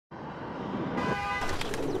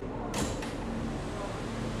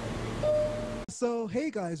So, hey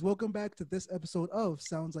guys, welcome back to this episode of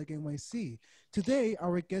Sounds Like NYC. Today,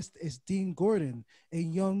 our guest is Dean Gordon, a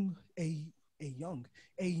young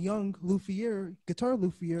luthier, guitar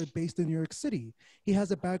luthier based in New York City. He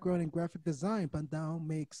has a background in graphic design, but now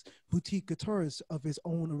makes boutique guitars of his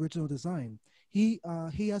own original design. He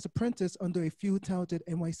has apprenticed under a few talented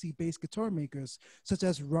NYC-based guitar makers such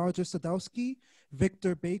as Roger Sadowski,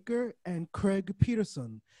 Victor Baker, and Craig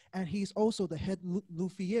Peterson. And he's also the head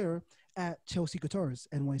luthier at Chelsea Guitars,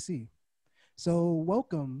 NYC. So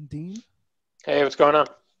welcome, Dean. Hey, what's going on?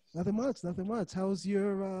 Nothing much, nothing much. How was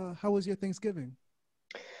your Thanksgiving?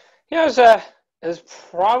 Yeah, it was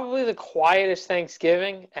probably the quietest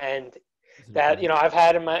Thanksgiving and that I've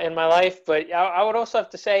had in my life. But I would also have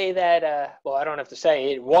to say that well, I don't have to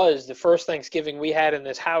say it was the first Thanksgiving we had in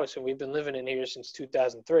this house, and we've been living in here since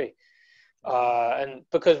 2003. And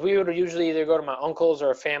because we would usually either go to my uncle's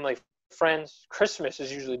or family friends. Christmas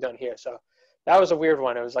is usually done here, so that was a weird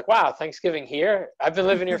one. It was like, wow, Thanksgiving here? I've been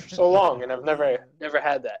living here for so long, and I've never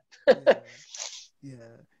had that. Yeah.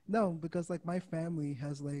 No, because like my family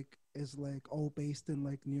is all based in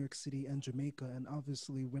like New York City and Jamaica, and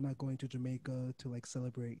obviously we're not going to Jamaica to like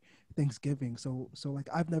celebrate Thanksgiving. So like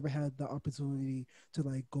I've never had the opportunity to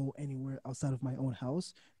like go anywhere outside of my own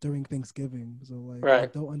house during Thanksgiving. So like Right. I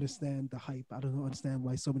don't understand the hype. I don't understand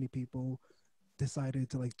why so many people decided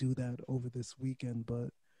to like do that over this weekend, but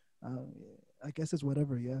I guess it's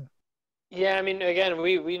whatever. Yeah. Yeah, I mean, again,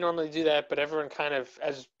 we normally do that, but everyone kind of,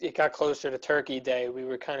 as it got closer to Turkey Day, we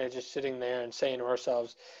were kind of just sitting there and saying to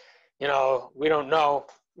ourselves, we don't know,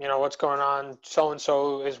 what's going on.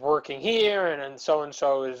 So-and-so is working here, and then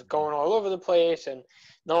so-and-so is going all over the place, and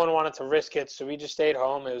no one wanted to risk it, so we just stayed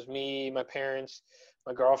home. It was me, my parents,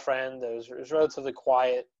 my girlfriend. It was relatively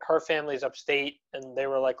quiet. Her family's upstate, and they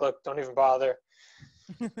were like, look, don't even bother.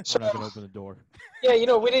 So I'm not gonna open the door. Yeah,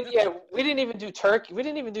 we didn't even do turkey. We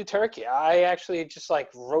didn't even do turkey. I actually just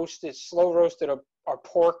like slow roasted our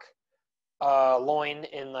pork loin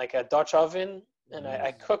in like a Dutch oven, and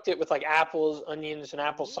I cooked it with like apples, onions, and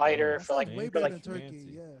apple cider That for like sounds way for better like than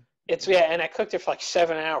turkey. Yeah. and I cooked it for like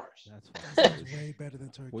 7 hours. That sounds way better than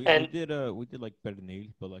turkey. We did like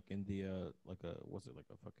pernil, but like in the like a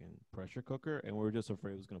fucking pressure cooker, and we were just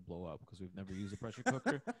afraid it was gonna blow up because we've never used a pressure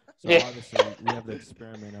cooker. So Yeah. obviously we have to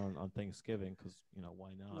experiment on Thanksgiving because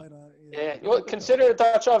why not? Why not? Yeah, well, consider a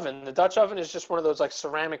Dutch oven. The Dutch oven is just one of those like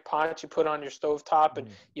ceramic pots you put on your stove top, and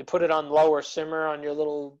you put it on lower simmer on your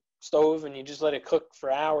little stove, and you just let it cook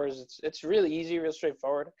for hours. It's really easy, real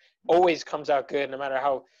straightforward. Always comes out good, no matter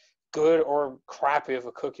how good or crappy of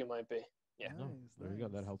a cook you might be. Yeah. Nice, No, there you go.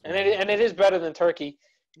 That helps. And it is better than turkey,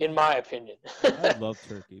 in my opinion. I love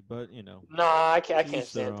turkey, but No, I can't each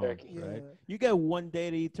stand their own, turkey. right? Yeah. You get one day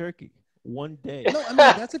to eat turkey. One day. No, I mean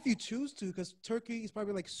that's if you choose to, because turkey is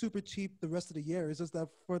probably like super cheap the rest of the year. It's just that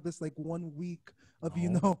for this like 1 week of Is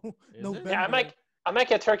November. Yeah, I might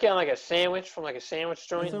get turkey on like a sandwich from like a sandwich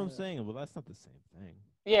joint. That's what I'm saying. Well, that's not the same thing.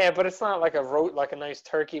 Yeah, but it's not like like a nice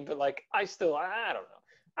turkey. But like I don't know.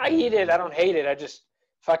 I eat it. I don't hate it.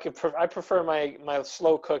 I prefer my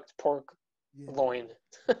slow cooked pork loin.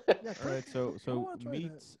 Yeah, All right, so wanna try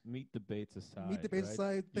meat debates aside. Meat debates right?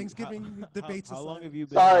 aside, Thanksgiving debates How long aside. have you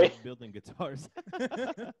been Sorry. building guitars?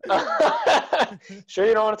 Sure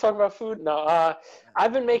you don't want to talk about food? No.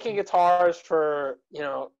 I've been making guitars for,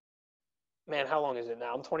 man, how long is it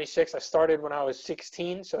now? I'm 26. I started when I was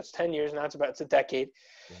 16, so it's 10 years now. It's a decade.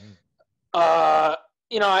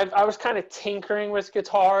 I was kind of tinkering with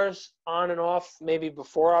guitars on and off maybe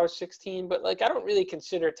before I was 16, but like I don't really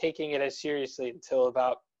consider taking it as seriously until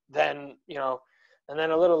about then, and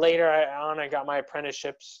then a little later I got my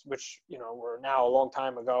apprenticeships, which, were now a long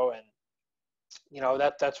time ago. And,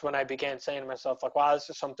 that's when I began saying to myself, like, wow, this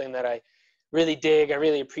is something that I really dig. I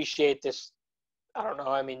really appreciate this. I don't know.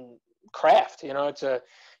 I mean, craft, it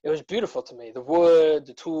was beautiful to me. The wood,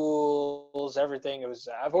 the tools, everything.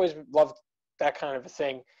 I've always loved that kind of a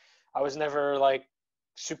thing. I was never like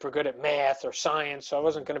super good at math or science, so I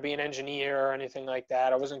wasn't going to be an engineer or anything like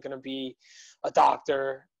that. I wasn't going to be a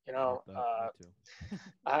doctor, now.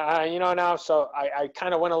 So I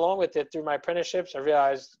kind of went along with it through my apprenticeships. I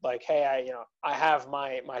realized like, hey, I have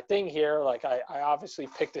my thing here. Like I obviously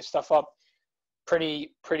picked this stuff up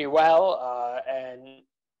pretty well. And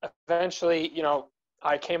eventually,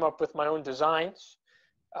 I came up with my own designs.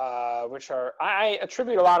 I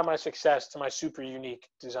attribute a lot of my success to my super unique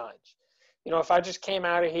designs. If I just came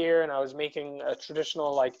out of here and I was making a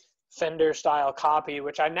traditional like Fender style copy,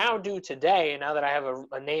 which I now do today, now that I have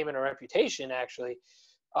a name and a reputation actually.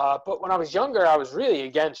 But when I was younger, I was really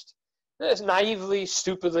against this, naively,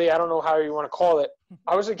 stupidly, I don't know how you want to call it.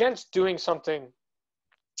 I was against doing something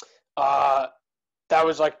that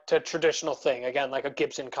was like the traditional thing. Again, like a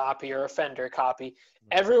Gibson copy or a Fender copy.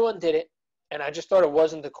 Everyone did it, and I just thought it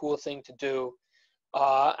wasn't the cool thing to do.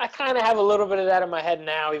 I kind of have a little bit of that in my head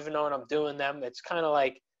now, even though when I'm doing them, it's kind of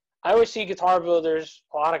like, I always see guitar builders,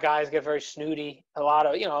 a lot of guys get very snooty, a lot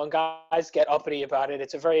of, and guys get uppity about it.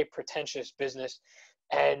 It's a very pretentious business.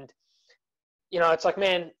 And, it's like,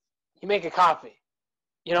 man, you make a copy,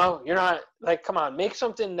 you're not like, come on, make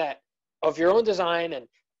something that of your own design. And,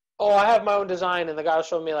 I have my own design. And the guy was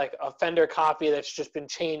showing me like a Fender copy that's just been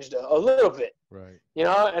changed a little bit, right?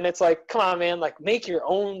 And it's like, come on, man, like make your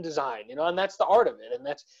own design, and that's the art of it. And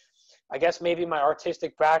that's, I guess maybe my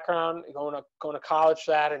artistic background, going to college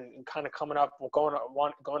for that, and kind of coming up, going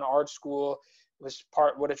to art school was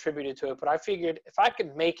what attributed to it. But I figured if I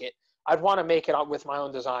could make it, I'd want to make it with my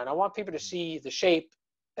own design. I want people to see the shape,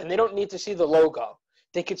 and they don't need to see the logo.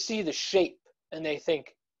 They could see the shape, and they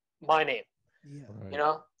think my name. Yeah.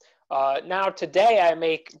 Right. Now today I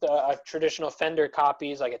make the traditional Fender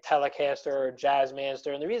copies, like a Telecaster or a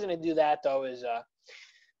Jazzmaster, and the reason I do that though is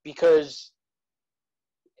because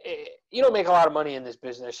you don't make a lot of money in this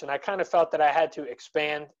business, and I kind of felt that I had to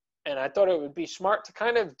expand, and I thought it would be smart to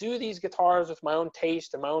kind of do these guitars with my own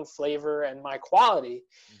taste and my own flavor and my quality.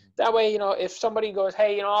 Mm-hmm. That way, if somebody goes,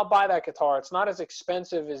 hey, I'll buy that guitar. It's not as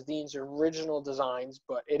expensive as Dean's original designs,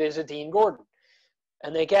 but it is a Dean Gordon.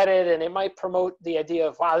 And they get it, and it might promote the idea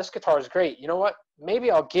of, wow, this guitar is great. You know what? Maybe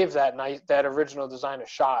I'll give that original design a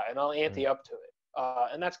shot, and I'll ante up to it.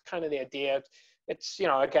 And that's kind of the idea. It's,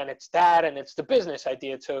 again, it's that, and it's the business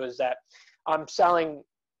idea too, is that I'm selling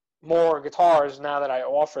more guitars now that I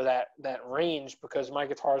offer that range, because my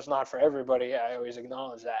guitar is not for everybody. I always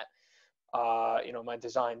acknowledge that, my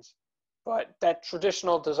designs. But that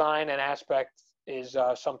traditional design and aspect is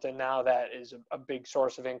something now that is a big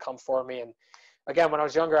source of income for me. And again, when I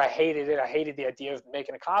was younger, I hated it. I hated the idea of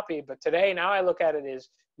making a copy. But today, now I look at it as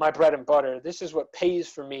my bread and butter. This is what pays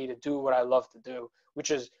for me to do what I love to do,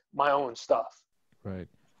 which is my own stuff. Right.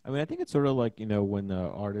 I mean, I think it's sort of like, when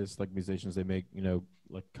artists, like musicians, they make,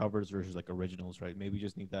 like covers versus like originals, right? Maybe you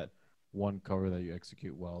just need that one cover that you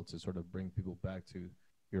execute well to sort of bring people back to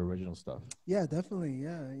your original stuff. Yeah, definitely.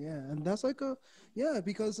 Yeah. And that's like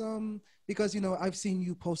because I've seen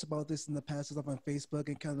you post about this in the past stuff on Facebook,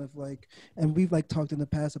 and kind of like, and we've like talked in the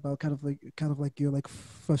past about kind of like your like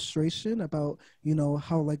frustration about,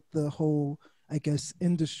 how like the whole, I guess,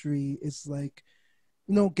 industry is like,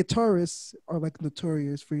 guitarists are like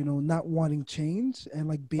notorious for, not wanting change and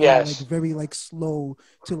like being like very like slow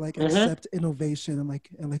to like accept innovation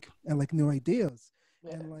and like new ideas.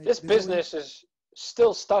 Yeah. And like this business is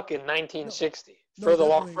still stuck in 1960 for a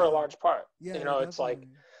large part. It's like,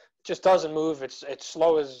 just doesn't move. It's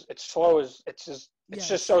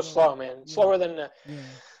just so slow, man. It's slower than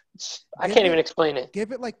I can't even explain it.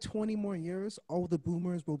 Give it like 20 more years, all the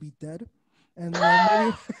boomers will be dead. And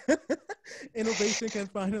then maybe innovation can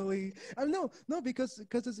finally. Because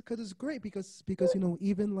it's great because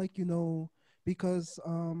even like because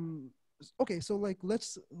okay, so like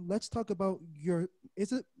let's talk about your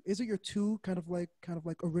is it your two kind of like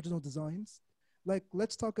original designs? Like,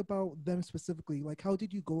 let's talk about them specifically. Like, how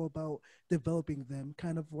did you go about developing them?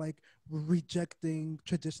 Kind of like rejecting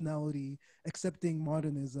traditionality, accepting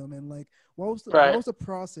modernism, and like, what was the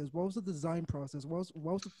process? What was the design process? What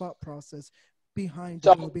was the thought process behind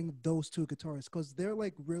developing those two guitars? Because they're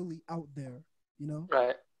like really out there,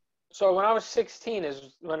 Right. So when I was 16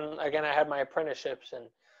 is when, again, I had my apprenticeships, and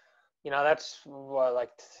that's what, like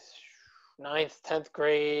 9th, 10th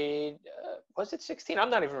grade. Was it 16? I'm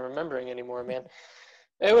not even remembering anymore, man.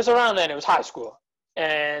 It was around then. It was high school.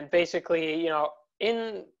 And basically,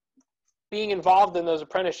 in being involved in those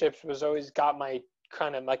apprenticeships was always got my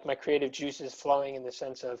kind of like my creative juices flowing, in the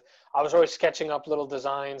sense of I was always sketching up little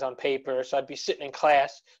designs on paper. So I'd be sitting in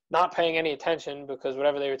class, not paying any attention because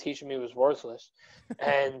whatever they were teaching me was worthless.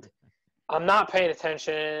 And I'm not paying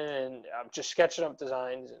attention, and I'm just sketching up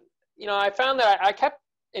designs. And, I found that I kept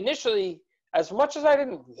initially, as much as I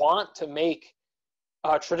didn't want to make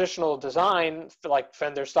traditional design for like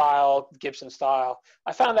Fender style, Gibson style,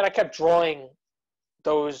 I found that I kept drawing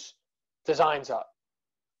those designs up.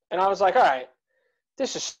 And I was like, all right,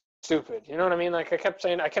 this is stupid. You know what I mean? Like I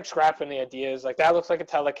kept scrapping the ideas. Like, that looks like a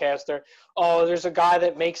Telecaster. Oh, there's a guy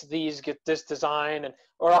that makes these, get this design.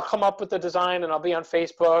 Or I'll come up with the design, and I'll be on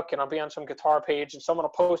Facebook, and I'll be on some guitar page, and someone will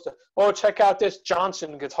post check out this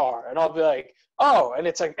Johnson guitar. And I'll be like, oh, and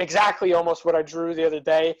it's like exactly almost what I drew the other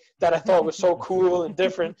day that I thought was so cool and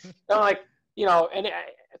different. And I'm like,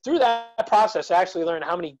 through that process, I actually learned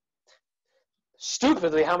how many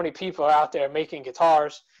people are out there making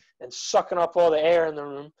guitars and sucking up all the air in the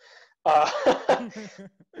room. And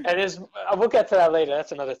we'll get to that later.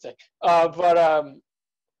 That's another thing.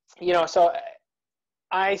 You know, so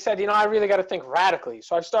I said, you know, I really got to think radically.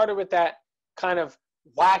 So I started with that kind of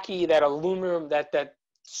wacky, that aluminum, that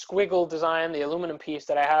squiggle design, the aluminum piece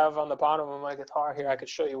that I have on the bottom of my guitar here. I could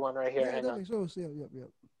show you one right here. Yeah, Hang on. so, yep.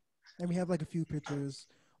 And we have like a few pictures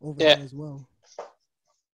over Yeah. there as well.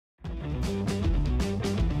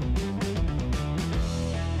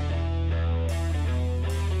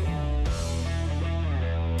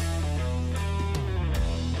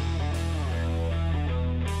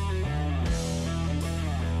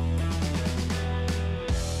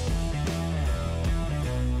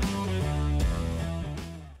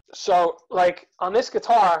 So, like, on this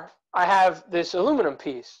guitar, I have this aluminum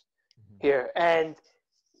piece here, and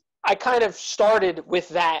I kind of started with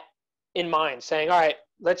that in mind, saying, all right,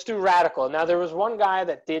 let's do radical. Now, there was one guy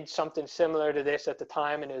that did something similar to this at the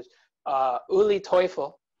time, and it was Uli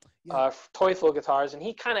Teufel, Teufel guitars, and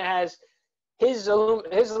he kind of has his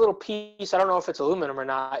little piece, I don't know if it's aluminum or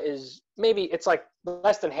not, is maybe it's like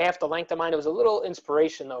less than half the length of mine. It was a little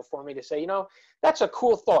inspiration, though, for me to say, you know, that's a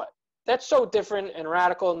cool thought. That's so different and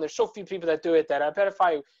radical, and there's so few people that do it that I bet if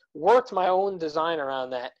I worked my own design around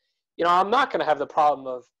that, you know, I'm not going to have the problem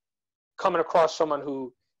of coming across someone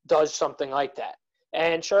who does something like that.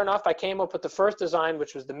 And sure enough, I came up with the first design,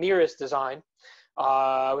 which was the Mirus design,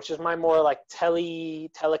 which is my more like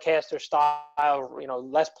Telecaster style, you know,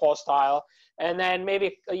 Les Paul style. And then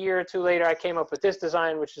maybe a year or two later, I came up with this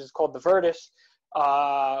design, which is called the Virtus,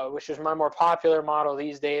 which is my more popular model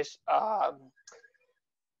these days.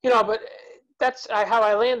 You know, but that's how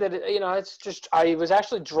I landed. You know, it's just I was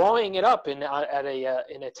actually drawing it up in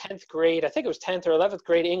a 10th grade. I think it was 10th or 11th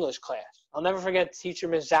grade English class. I'll never forget teacher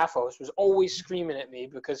Ms. Zaffos was always screaming at me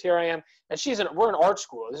because here I am, and we're in art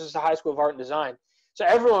school. This is the High School of Art and Design, so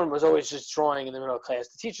everyone was always just drawing in the middle of class.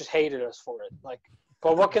 The teachers hated us for it. Like,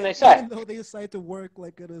 but what can they say? Even though they decided to work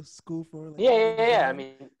like at a school for like. Yeah. I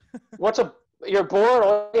mean, you're bored,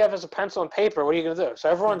 all you have is a pencil and paper. What are you going to do?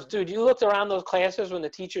 So everyone's, dude, you looked around those classes when the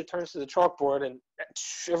teacher turns to the chalkboard and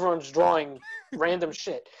everyone's drawing random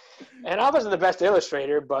shit. And I wasn't the best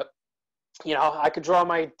illustrator, but, you know, I could draw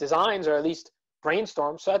my designs or at least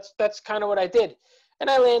brainstorm. So that's kind of what I did. And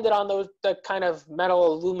I landed on that kind of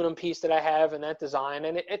metal aluminum piece that I have in that design,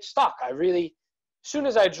 and it stuck. I really, as soon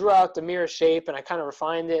as I drew out the mirror shape and I kind of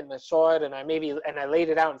refined it and I saw it and I laid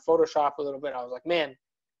it out in Photoshop a little bit, I was like, man,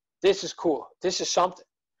 this is cool. This is something,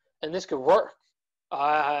 and this could work.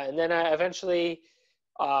 And then I eventually,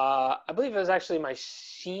 I believe it was actually my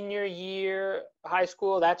senior year high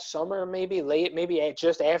school, that summer, maybe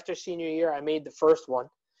just after senior year, I made the first one.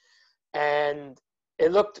 And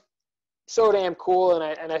it looked so damn cool.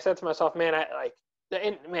 And I said to myself, man,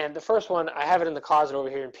 the first one, I have it in the closet over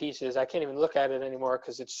here in pieces. I can't even look at it anymore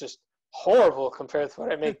because it's just horrible compared to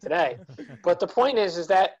what I make today. But the point is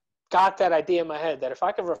that got that idea in my head that if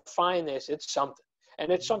I could refine this, it's something. And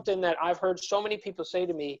it's something that I've heard so many people say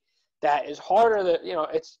to me that is harder that, you know,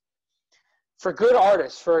 it's for good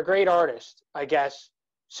artists, for a great artist, I guess,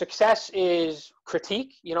 success is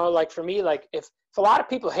critique. You know, like for me, like if a lot of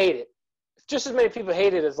people hate it, if just as many people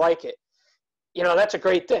hate it as like it, you know, that's a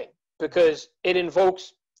great thing because it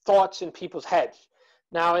invokes thoughts in people's heads.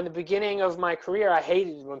 Now, in the beginning of my career, I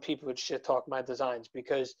hated when people would shit talk my designs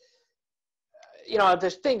because, you know,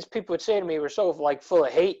 there's things people would say to me were so like full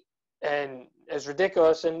of hate and as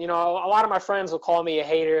ridiculous. And, you know, a lot of my friends will call me a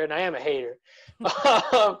hater, and I am a hater.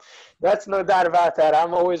 That's no doubt about that.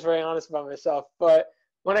 I'm always very honest about myself. But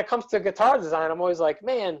when it comes to guitar design, I'm always like,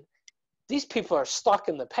 man, these people are stuck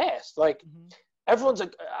in the past. Like, everyone's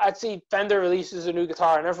like, I'd see Fender releases a new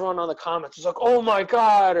guitar, and everyone on the comments is like, oh my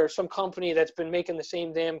God, or some company that's been making the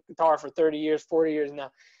same damn guitar for 30 years, 40 years now.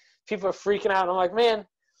 People are freaking out. And I'm like, man,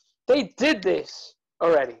 they did this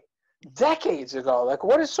already decades ago. Like,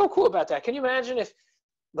 what is so cool about that? Can you imagine if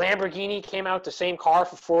Lamborghini came out the same car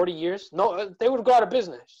for 40 years? No, they would have got out of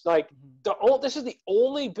business. Like, this is the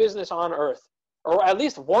only business on earth, or at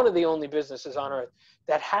least one of the only businesses on earth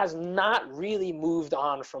that has not really moved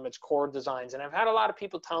on from its core designs. And I've had a lot of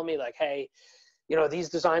people tell me, like, hey, you know, these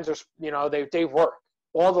designs are, you know, they work.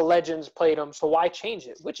 All the legends played them, so why change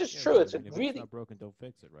it? Which is true. It's if really it's not broken, don't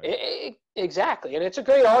fix it, right? Exactly, and it's a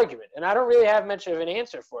great argument, and I don't really have much of an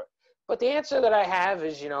answer for it. But the answer that I have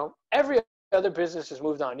is, you know, every other business has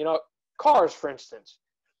moved on. You know, cars, for instance.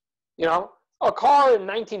 You know, a car in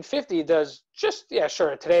 1950 does just, yeah,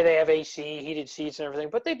 sure, today they have AC, heated seats and everything,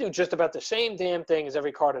 but they do just about the same damn thing as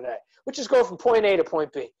every car today, which is go from point A to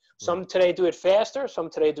point B. Some today do it faster, some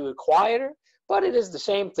today do it quieter, but it is the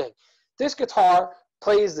same thing. This guitar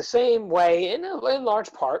plays the same way, in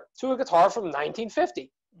large part, to a guitar from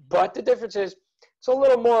 1950. But the difference is it's a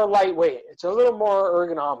little more lightweight. It's a little more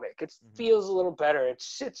ergonomic. It feels a little better. It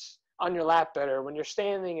sits on your lap better. When you're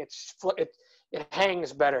standing, it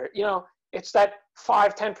hangs better. You know, it's that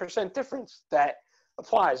 5-10% difference that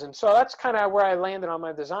applies. And so that's kind of where I landed on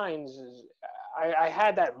my designs. Is I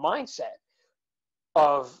had that mindset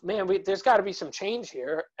of, man, there's got to be some change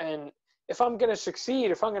here. And if I'm going to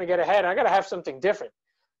succeed, if I'm going to get ahead, I got to have something different.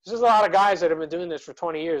 There's a lot of guys that have been doing this for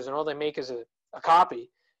 20 years and all they make is a copy,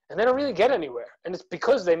 and they don't really get anywhere. And it's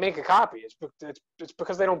because they make a copy. It's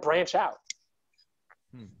because they don't branch out.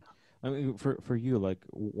 I mean, for you, like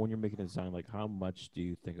when you're making a design, like how much do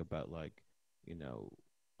you think about like, you know,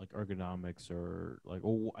 like ergonomics or like,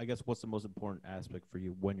 I guess what's the most important aspect for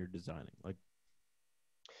you when you're designing? Like,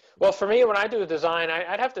 well, for me, when I do a design,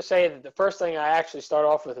 I'd have to say that the first thing I actually start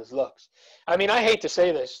off with is looks. I mean, I hate to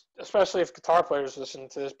say this, especially if guitar players listen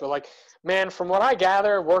to this, but like, man, from what I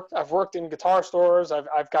gather, I've worked in guitar stores.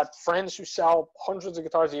 I've got friends who sell hundreds of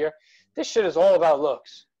guitars a year. This shit is all about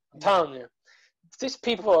looks. I'm telling you, these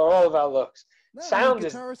people are all about looks. No, Sound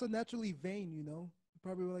guitarists are naturally vain, you know.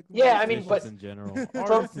 Probably like but in general,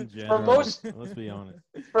 artists in general, for most, let's be honest.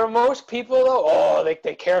 For most people, though,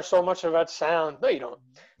 they care so much about sound. No, you don't.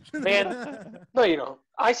 Man, no, you don't.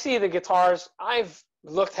 I see the guitars. I've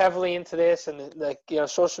looked heavily into this and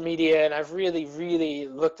social media, and I've really, really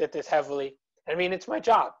looked at this heavily. I mean, it's my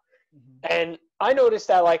job. And I noticed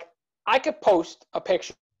that, like, I could post a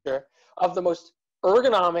picture of the most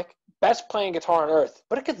ergonomic, best playing guitar on earth,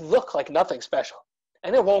 but it could look like nothing special,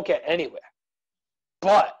 and it won't get anywhere.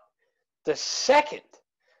 But the second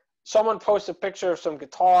someone posts a picture of some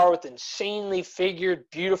guitar with insanely figured,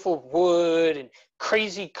 beautiful wood and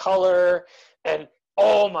crazy color, and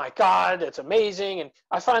oh my God, that's amazing. And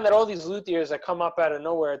I find that all these luthiers that come up out of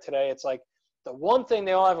nowhere today, it's like the one thing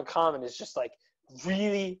they all have in common is just like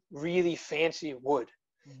really, really fancy wood.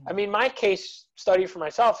 I mean, my case study for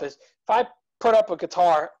myself is if I put up a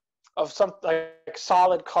guitar of some like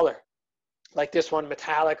solid color, like this one,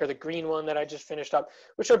 metallic, or the green one that I just finished up,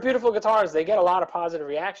 which are beautiful guitars. They get a lot of positive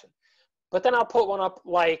reaction. But then I'll put one up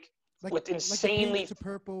like with insanely like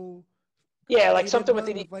purple. Yeah, like something with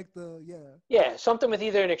something with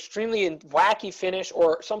either an extremely wacky finish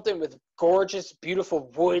or something with gorgeous,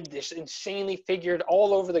 beautiful wood, this insanely figured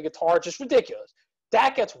all over the guitar, just ridiculous.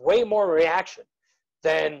 That gets way more reaction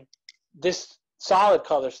than this solid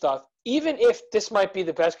color stuff, even if this might be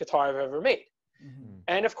the best guitar I've ever made.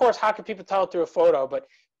 And of course, how can people tell it through a photo? But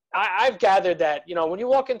I've gathered that, when you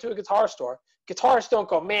walk into a guitar store, guitarists don't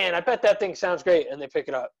go, man, I bet that thing sounds great, and they pick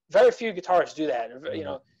it up. Very few guitarists do that.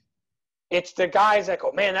 It's the guys that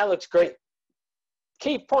go, man, that looks great.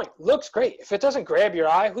 Key point, looks great. If it doesn't grab your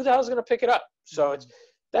eye, who the hell is going to pick it up? So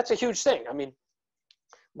that's a huge thing. I mean,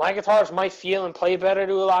 my guitars might feel and play better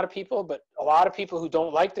to a lot of people, but a lot of people who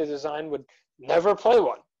don't like the design would never play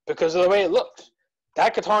one because of the way it looks.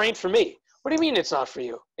 That guitar ain't for me. What do you mean it's not for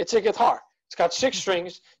you? It's a guitar. It's got 6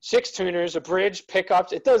 strings, 6 tuners, a bridge,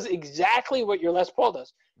 pickups. It does exactly what your Les Paul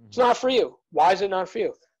does. It's not for you. Why is it not for you?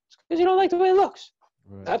 It's because you don't like the way it looks.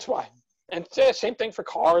 Right. That's why. And same thing for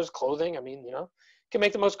cars, clothing. I mean, you can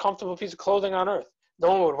make the most comfortable piece of clothing on earth.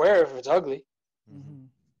 No one would wear it if it's ugly.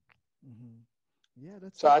 Yeah,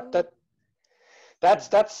 that's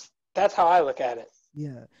how I look at it.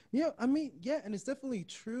 Yeah. I mean, and it's definitely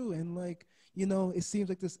true. And like, it seems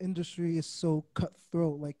like this industry is so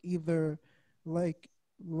cutthroat. Like either you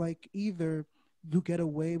get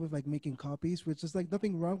away with like making copies, which is like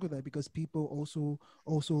nothing wrong with that because people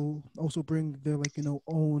also bring their like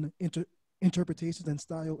own interpretations and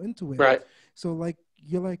style into it. Right. So like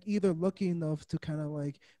you're like either lucky enough to kind of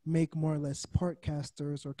like make more or less part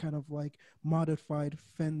casters or kind of like modified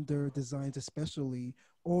Fender designs especially,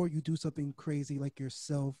 or you do something crazy like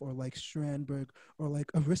yourself or like Strandberg or like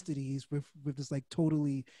Aristides with this like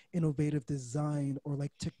totally innovative design or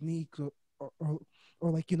like technique or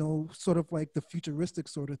like sort of like the futuristic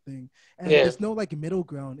sort of thing. And there's no like middle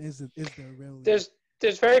ground, is there really? There's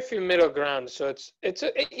very few middle ground. So it's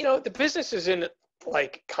the business is in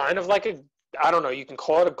like kind of like I don't know, you can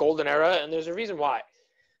call it a golden era, and there's a reason why.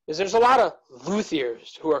 There's a lot of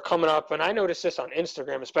luthiers who are coming up, and I notice this on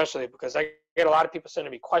Instagram especially because I get a lot of people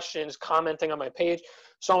sending me questions, commenting on my page,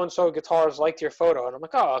 so-and-so guitars liked your photo, and I'm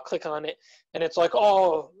like, oh, I'll click on it, and it's like,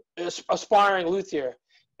 oh, aspiring luthier,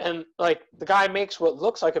 and like the guy makes what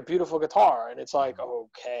looks like a beautiful guitar, and it's like,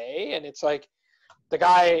 okay, and it's like the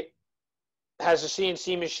guy has a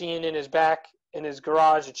CNC machine in his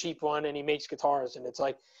garage, a cheap one, and he makes guitars, and it's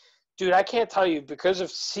like, dude, I can't tell you, because of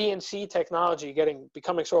CNC technology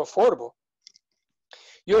becoming so affordable,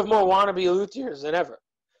 you have more wannabe luthiers than ever.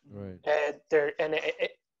 Right. And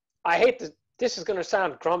I hate to this is going to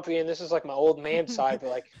sound grumpy and this is like my old man side,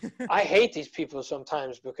 but like I hate these people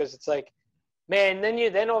sometimes because it's like, man,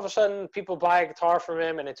 then all of a sudden people buy a guitar from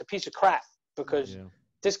him and it's a piece of crap because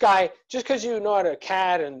this guy, just because you know how to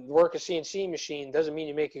CAD and work a CNC machine doesn't mean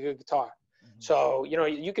you make a good guitar. So, you know,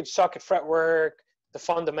 you could suck at fretwork, the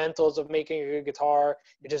fundamentals of making a good guitar,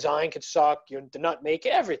 your design could suck, the nut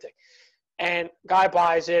making, everything. And guy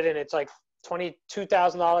buys it and it's like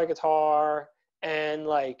 $22,000 guitar and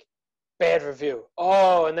like bad review.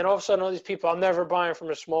 Oh, and then all of a sudden all these people, I'm never buying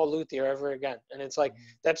from a small luthier ever again. And it's like,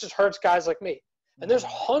 that just hurts guys like me. And there's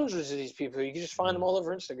hundreds of these people. You can just find them all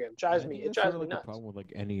over Instagram. It drives me nuts. The problem with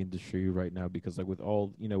like any industry right now, because like with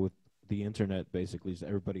all, you know, with the internet, basically, so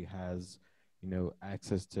everybody has, you know,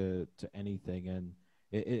 access to anything. And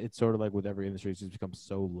it's sort of like with every industry, it's just become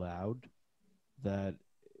so loud that,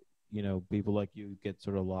 you know, people like you get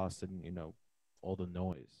sort of lost in, you know, all the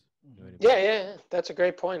noise. You know what I mean? Yeah. That's a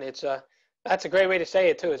great point. That's a great way to say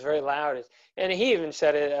it too. It's very loud. And he even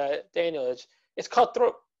said it, Daniel, it's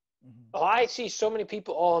cutthroat. Oh, I see so many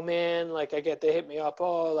people, oh man, like they hit me up,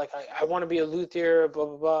 oh, like I want to be a luthier, blah,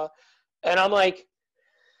 blah, blah. And I'm like,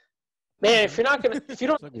 man, if you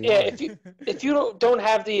don't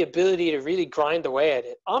have the ability to really grind away at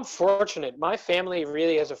it, I'm fortunate. My family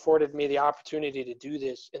really has afforded me the opportunity to do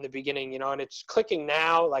this in the beginning, you know, and it's clicking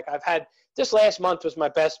now. Like this last month was my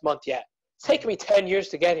best month yet. It's taken me 10 years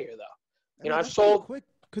to get here though. You know, I've sold quick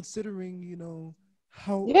considering, you know,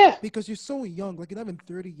 how, because you're so young, like you're not even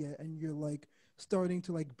 30 yet, and you're like starting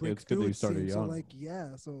to like break through. It seems so like, you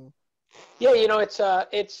know,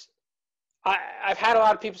 I've had a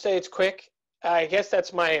lot of people say it's quick. I guess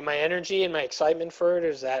that's my energy and my excitement for it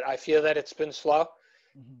is that I feel that it's been slow.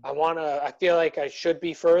 I feel like I should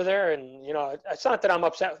be further, and you know, it's not that I'm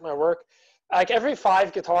upset with my work. Like every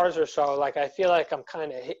 5 guitars or so, like I feel like I'm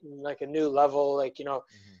kind of hitting like a new level, like, you know.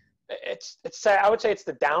 It's I would say it's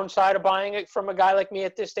the downside of buying it from a guy like me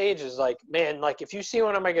at this stage is like, man, like if you see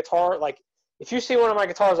one of my guitars like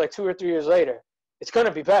 2 or 3 years later, it's going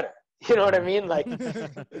to be better. You know what I mean? Like,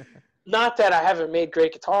 not that I haven't made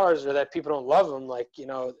great guitars or that people don't love them. Like, you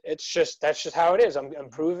know, that's just how it is. I'm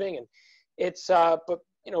improving, and it's, but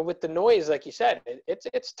you know, with the noise, like you said,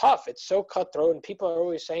 it's tough. It's so cutthroat, and people are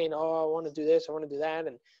always saying, oh, I want to do this, I want to do that.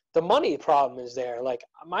 And the money problem is there. Like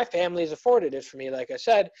my family's afforded it for me, like I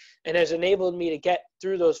said, and has enabled me to get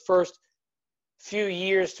through those first few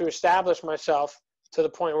years to establish myself to the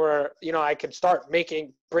point where, you know, I could start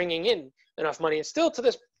bringing in enough money. And still to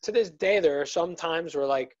this day, there are some times where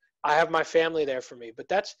like I have my family there for me, but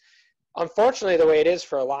that's unfortunately the way it is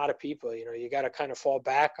for a lot of people. You know, you got to kind of fall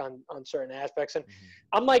back on certain aspects. And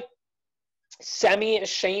I'm like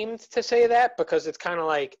semi-ashamed to say that because it's kind of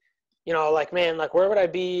like, you know, like, man, like where would I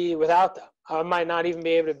be without them? I might not even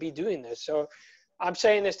be able to be doing this. So I'm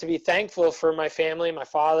saying this to be thankful for my family, my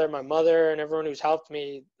father, my mother, and everyone who's helped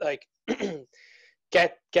me like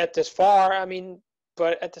get this far. I mean,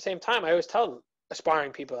 but at the same time, I always tell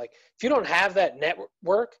aspiring people, like, if you don't have that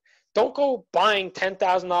network, don't go buying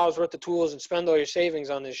 $10,000 worth of tools and spend all your savings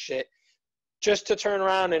on this shit just to turn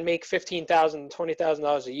around and make $15,000,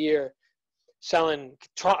 $20,000 a year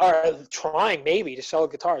trying maybe to sell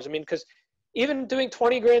guitars. I mean, because even doing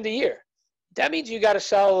 20 grand a year, that means you got to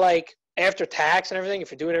sell, like, after tax and everything,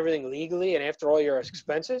 if you're doing everything legally and after all your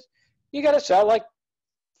expenses, you got to sell, like,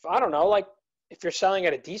 I don't know, like, if you're selling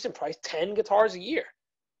at a decent price, 10 guitars a year,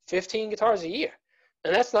 15 guitars a year.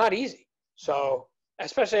 And that's not easy. So,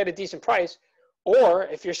 especially at a decent price. Or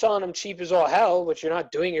if you're selling them cheap as all hell, which you're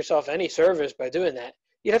not doing yourself any service by doing that,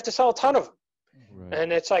 you'd have to sell a ton of them. Right.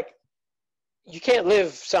 And it's like, you can't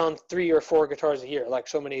live selling 3 or 4 guitars a year like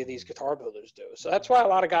so many of these guitar builders do. So that's why a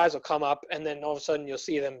lot of guys will come up and then all of a sudden you'll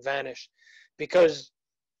see them vanish because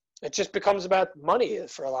it just becomes about money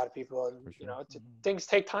for a lot of people. And, you know, things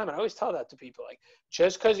take time. And I always tell that to people, like,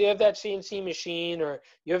 just because you have that CNC machine or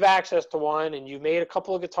you have access to one and you made a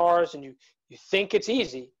couple of guitars and you think it's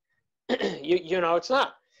easy, you know, it's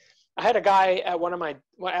not. I had a guy at one of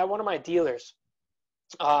my dealers.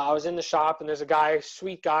 I was in the shop and there's a guy,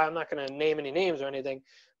 sweet guy. I'm not going to name any names or anything,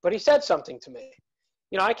 but he said something to me.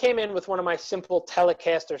 You know, I came in with one of my simple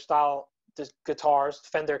Telecaster style guitars,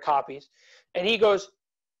 Fender copies. And he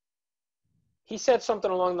said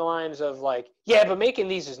something along the lines of like, yeah, but making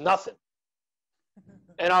these is nothing.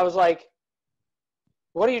 And I was like,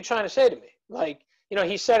 what are you trying to say to me? Like, you know,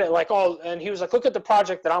 he said it like, oh, and he was like, look at the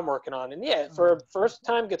project that I'm working on. And yeah, for a first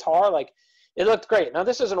time guitar, like, it looked great. Now,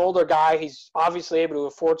 this is an older guy. He's obviously able to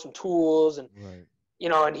afford some tools and, you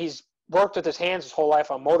know, and he's worked with his hands his whole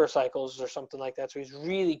life on motorcycles or something like that. So he's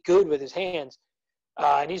really good with his hands.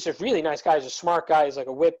 And he's a really nice guy. He's a smart guy. He's like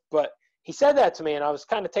a whip. But he said that to me, and I was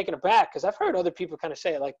kind of taken aback because I've heard other people kind of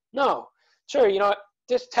say it, like, no, sure, you know,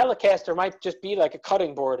 this Telecaster might just be like a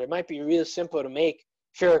cutting board. It might be real simple to make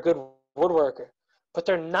if you're a good woodworker, but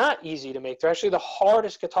they're not easy to make. They're actually the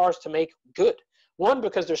hardest guitars to make good. One,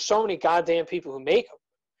 because there's so many goddamn people who make them.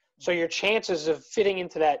 So your chances of fitting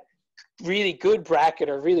into that really good bracket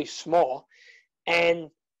are really small.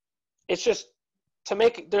 And it's just to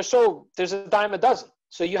make, there's a dime a dozen.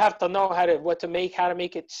 So you have to know how to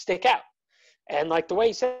make it stick out. And like the way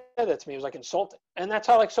he said that to me was like insulting. And that's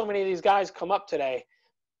how like so many of these guys come up today,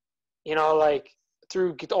 you know, like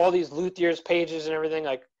through all these luthiers pages and everything.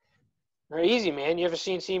 Like, they're easy, man. You have a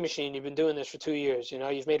CNC machine. You've been doing this for 2 years. You know,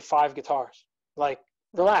 you've made 5 guitars. Like,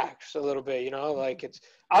 relax a little bit, you know, like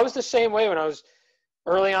I was the same way when I was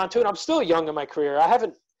early on too. And I'm still young in my career. I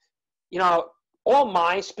haven't, you know, all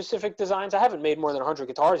my specific designs, I haven't made more than 100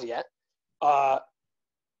 guitars yet.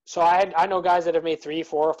 So I know guys that have made 300,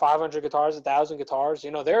 400, 500 guitars, 1,000 guitars.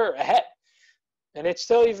 You know, they're ahead, and it's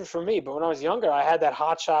still even for me. But when I was younger, I had that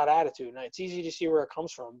hotshot attitude, and it's easy to see where it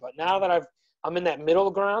comes from. But now that I'm in that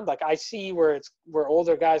middle ground, like I see where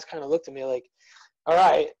older guys kind of look at me like, all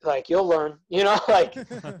right, like you'll learn, you know, like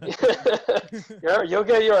you'll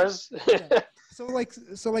get yours. So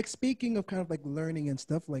like speaking of kind of like learning and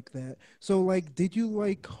stuff like that. So like, did you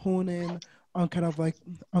like hone in on kind of like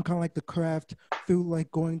the craft through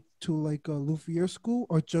like going to like a luthier school,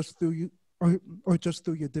 or just through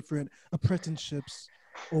your different apprenticeships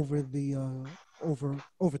over the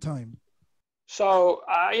over time? So,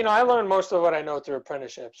 you know, I learned most of what I know through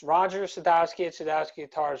apprenticeships. Roger Sadowski at Sadowski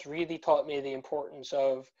Guitars really taught me the importance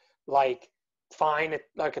of like fine,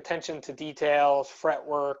 like attention to details,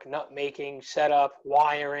 fretwork, nut making, setup,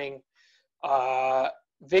 wiring.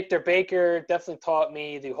 Victor Baker definitely taught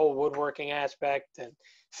me the whole woodworking aspect and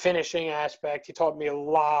finishing aspect. He taught me a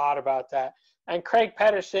lot about that. And Craig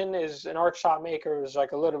Pedersen is an art shop maker who's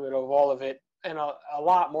like a little bit of all of it, and a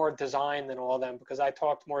lot more design than all of them, because I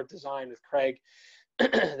talked more design with Craig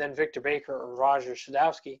than Victor Baker or Roger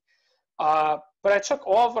Sadowski. But I took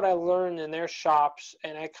all of what I learned in their shops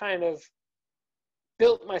and I kind of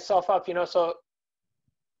built myself up, you know, so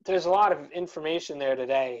there's a lot of information there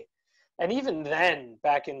today. And even then,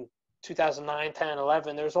 back in 2009, 10,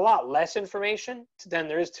 11, there's a lot less information than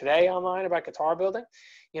there is today online about guitar building.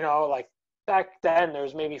 You know, like back then, there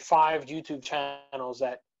was maybe 5 YouTube channels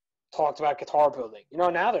that talked about guitar building. You know,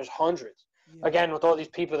 now there's hundreds. Yeah. Again, with all these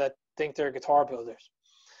people that think they're guitar builders.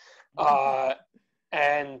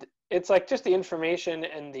 And it's like just the information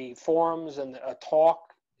and the forums and a talk,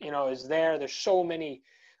 you know, is there. There's so many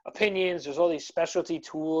opinions. There's all these specialty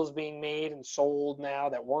tools being made and sold now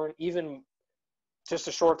that weren't even just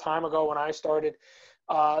a short time ago when I started.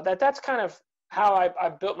 That's kind of how I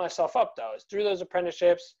built myself up, though, is through those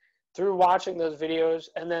apprenticeships, through watching those videos,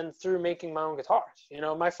 and then through making my own guitars. You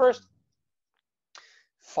know, my first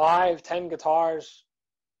 5, 10 guitars,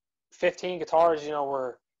 15 guitars, you know,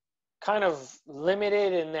 were kind of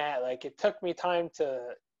limited in that, like, it took me time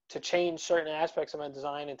to change certain aspects of my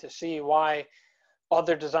design and to see why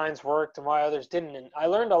other designs worked and why others didn't. And I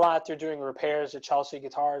learned a lot through doing repairs at Chelsea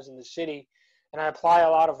Guitars in the city. And I apply a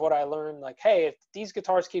lot of what I learned, like, hey, if these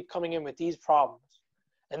guitars keep coming in with these problems,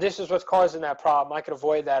 and this is what's causing that problem, I could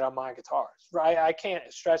avoid that on my guitars, right? I can't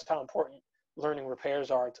stress how important learning repairs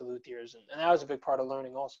are to luthiers. And that was a big part of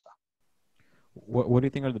learning also. What do you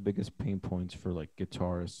think are the biggest pain points for like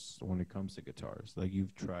guitarists when it comes to guitars? Like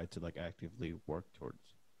you've tried to like actively work towards.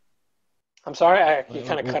 I'm sorry, you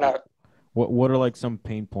kind of cut out. What are like some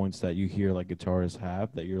pain points that you hear like guitarists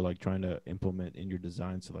have that you're like trying to implement in your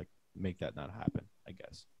design to like make that not happen, I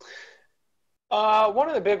guess? One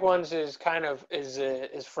of the big ones is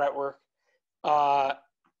is fretwork.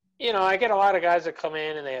 You know, I get a lot of guys that come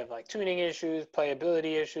in and they have like tuning issues,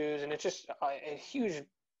 playability issues, and it's just a huge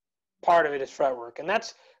part of it is fretwork. And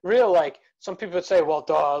that's real, like some people would say, well,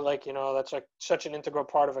 duh, like, you know, that's like such an integral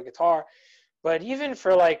part of a guitar. But even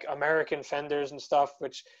for like American Fenders and stuff,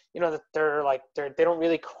 which, you know, that they don't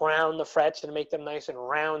really crown the frets and make them nice and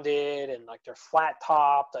rounded and like they're flat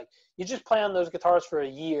topped. Like you just play on those guitars for a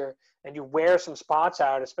year and you wear some spots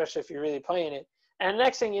out, especially if you're really playing it. And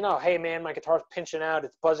next thing you know, hey man, my guitar's pinching out,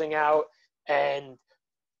 it's buzzing out, and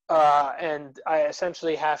I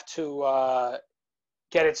essentially have to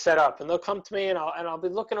get it set up. And they'll come to me and I'll be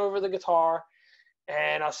looking over the guitar.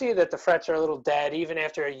 And I'll see that the frets are a little dead, even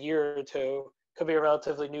after a year or two. Could be a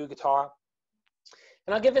relatively new guitar.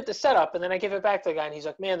 And I'll give it the setup, and then I give it back to the guy, and he's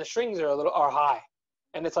like, man, the strings are high.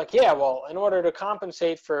 And it's like, yeah, well, in order to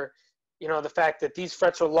compensate for, you know, the fact that these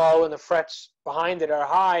frets are low and the frets behind it are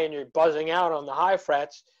high and you're buzzing out on the high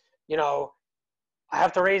frets, you know, I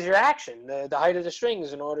have to raise your action, the height of the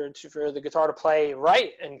strings, in order for the guitar to play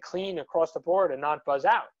right and clean across the board and not buzz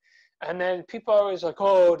out. And then people are always like,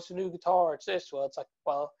 oh, it's a new guitar, it's this. Well, it's like,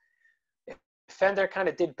 well, if Fender kind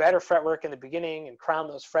of did better fretwork in the beginning and crowned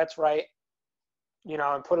those frets right, you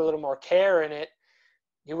know, and put a little more care in it,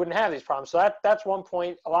 you wouldn't have these problems. So that's one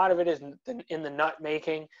point. A lot of it is in the nut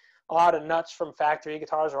making. A lot of nuts from factory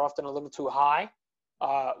guitars are often a little too high,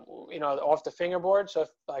 you know, off the fingerboard. So if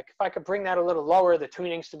I could bring that a little lower, the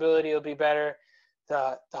tuning stability will be better.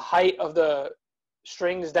 The height of the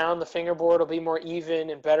strings down the fingerboard will be more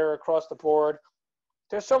even and better across the board.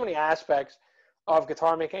 There's so many aspects of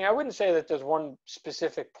guitar making. I wouldn't say that there's one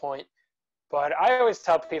specific point, but I always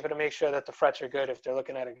tell people to make sure that the frets are good if they're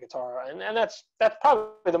looking at a guitar. And that's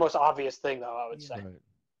probably the most obvious thing, though, I would say. Right.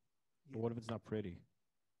 But what if it's not pretty?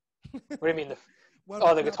 What do you mean?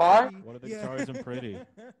 The guitar? What if the guitar isn't pretty?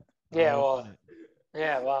 Yeah,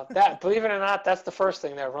 well, that, believe it or not, that's the first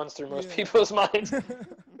thing that runs through most people's minds.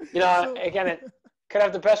 You know, again, it could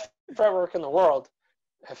have the best fretwork in the world.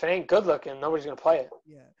 If it ain't good looking, nobody's going to play it.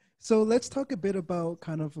 Yeah. So let's talk a bit about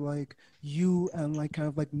kind of like you and like kind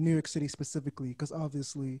of like New York City specifically, because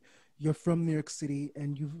obviously you're from New York City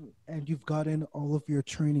and you've gotten all of your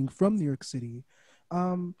training from New York City.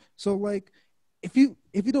 So like, if you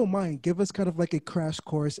don't mind, give us kind of like a crash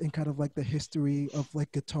course in kind of like the history of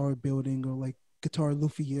like guitar building or like guitar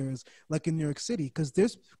luthiers like in New York City, because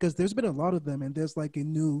there's been a lot of them, and there's like a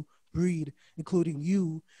new breed, including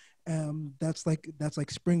you, that's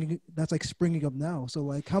springing up now. So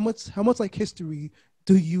like how much like history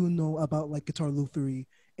do you know about like guitar lutherie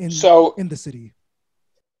in the city?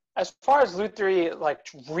 As far as lutherie, like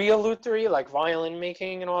real lutherie, like violin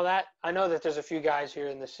making and all that, I know that there's a few guys here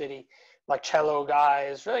in the city, like cello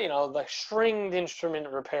guys, you know, like stringed instrument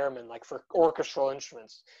repairmen, like for orchestral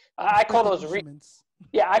instruments. I call those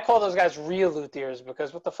I call those guys real luthiers,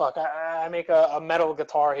 because what the fuck, I make a metal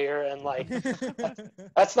guitar here, and like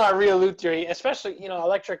that's not real luthiery. Especially, you know,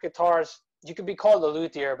 electric guitars, you could be called a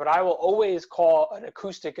luthier, but I will always call an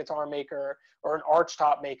acoustic guitar maker or an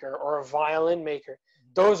archtop maker or a violin maker,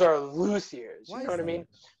 those are luthiers. You know what I mean?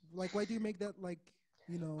 Like, why do you make that, like,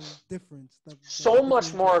 you know, difference? So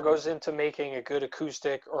much more goes into making a good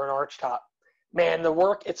acoustic or an archtop. Man, the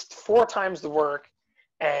work, it's 4 times the work,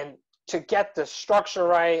 and to get the structure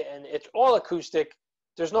right, and it's all acoustic.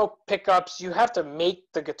 There's no pickups. You have to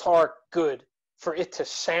make the guitar good for it to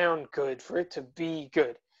sound good, for it to be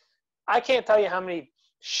good. I can't tell you how many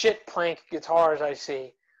shit plank guitars I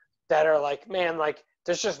see that are like, man, like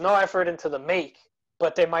there's just no effort into the make,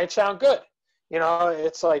 but they might sound good. You know,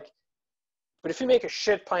 it's like, but if you make a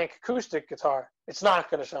shit plank acoustic guitar, it's not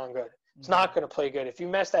going to sound good. It's not going to play good. If you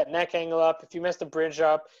mess that neck angle up, if you mess the bridge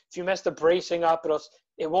up, if you mess the bracing up,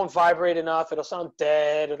 it won't vibrate enough. It'll sound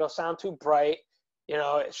dead. It'll sound too bright. You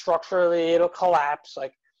know, structurally, it'll collapse.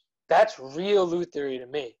 Like, that's real luthiery to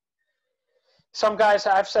me. Some guys,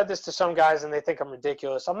 I've said this to some guys, and they think I'm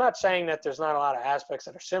ridiculous. I'm not saying that there's not a lot of aspects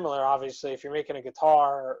that are similar. Obviously, if you're making a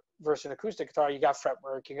guitar versus an acoustic guitar, you got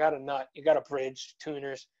fretwork, you got a nut, you got a bridge,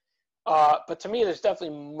 tuners. But to me, there's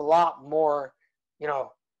definitely a lot more, you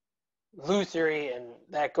know, luthiery, and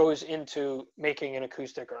that goes into making an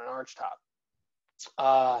acoustic or an archtop.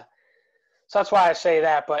 So that's why I say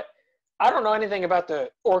that, but I don't know anything about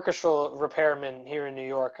the orchestral repairmen here in New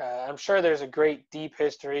York. I'm sure there's a great deep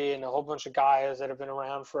history and a whole bunch of guys that have been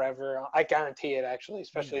around forever. I guarantee it, actually,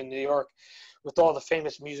 especially in New York, with all the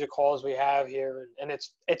famous music halls we have here, and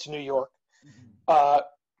it's New York.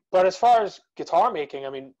 But as far as guitar making, I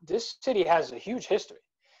mean, this city has a huge history.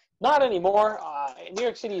 Not anymore. New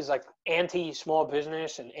York City is like anti-small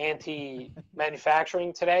business and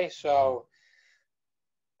anti-manufacturing today. So,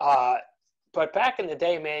 but back in the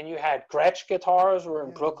day, man, you had Gretsch guitars were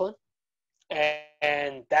in Brooklyn,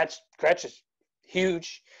 and Gretsch is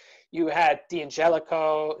huge. You had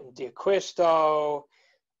D'Angelico and D'Acquisto,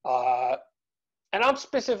 and I'm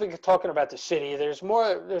specifically talking about the city. There's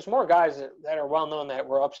more guys that are well known that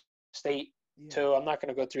were upstate too. I'm not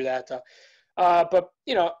going to go through that though. But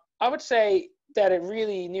you know, I would say that it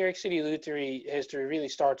really, New York City luthiery history really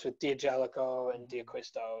starts with D'Angelico and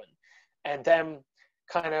D'Acquisto, and them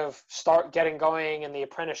kind of start getting going, and the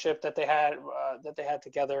apprenticeship that they had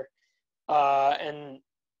together, and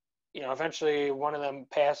you know, eventually one of them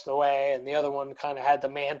passed away, and the other one kind of had the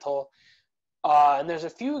mantle. And there's a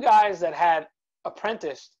few guys that had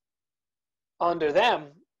apprenticed under them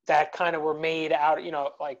that kind of were made out, you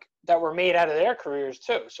know, like that were made out of their careers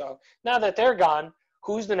too. So now that they're gone,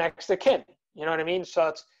 who's the next of kin? You know what I mean? So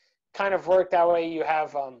it's kind of worked that way. You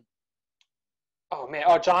have, John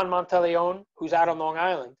Monteleone, who's out on Long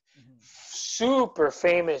Island, super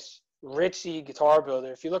famous ritzy guitar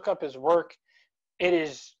builder. If you look up his work,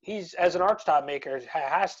 he's as an archtop maker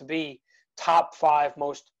has to be top 5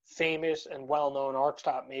 most famous and well-known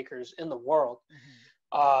archtop makers in the world.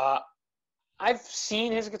 I've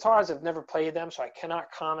seen his guitars. I've never played them, so I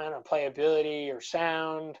cannot comment on playability or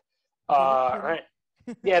sound. Right?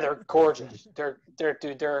 Yeah, they're gorgeous. They're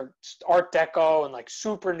Art Deco and like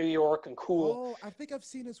super New York and cool. Oh, I think I've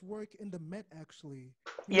seen his work in the Met actually.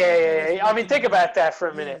 Yeah. I mean, think about that for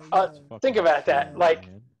a minute. Think about that. Yeah, Like,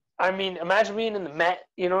 man. I mean, imagine being in the Met.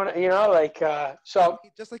 Like so.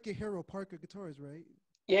 Just like your Hero Parker guitars, right?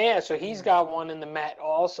 Yeah, so he's got one in the Met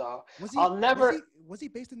also. Was he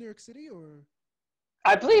based in New York City or?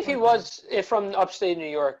 I believe he was from upstate New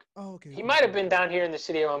York. Oh, okay. He might have been down here in the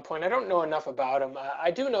city at one point. I don't know enough about him. I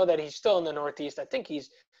do know that he's still in the Northeast. I think he's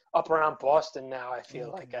up around Boston now, I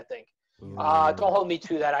feel like. Don't hold me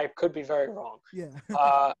to that. I could be very wrong.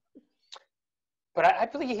 Yeah. But I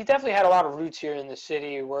believe he definitely had a lot of roots here in the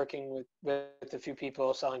city, working with a few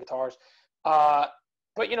people selling guitars.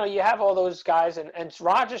 But, you have all those guys, and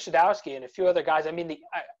Roger Sadowski and a few other guys. I mean,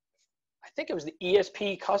 I think it was the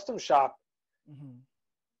ESP Custom Shop.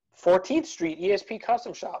 14th Street ESP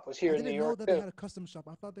Custom Shop was here in New York. I didn't know that they had a custom shop.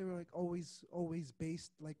 I thought they were like always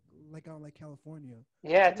based like out like California.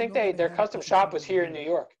 Yeah, I think their custom shop was here in New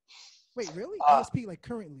York. Wait, really? ESP like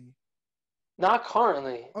currently? Not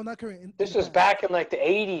currently. Oh, not currently. This was back in like the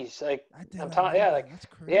 80s. Like I'm telling, that's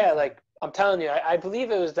crazy. Yeah, like I'm telling you, I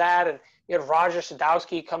believe it was that, and you had Roger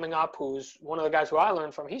Sadowski coming up, who's one of the guys who I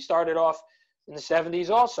learned from. He started off in the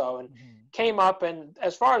 70s also, and came up, and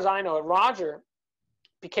as far as I know, Roger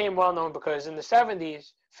became well known because in the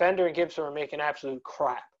 70s, Fender and Gibson were making absolute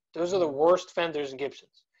crap. Those are the worst Fenders and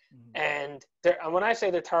Gibsons. And when I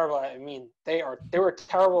say they're terrible, I mean they were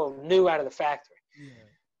terrible new out of the factory.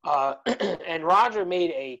 And Roger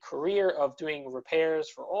made a career of doing repairs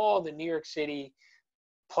for all the New York City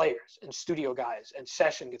players and studio guys and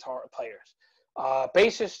session guitar players,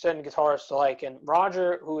 bassists and guitarists alike. And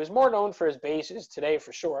Roger, who is more known for his basses today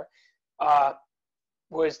for sure,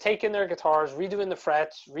 was taking their guitars, redoing the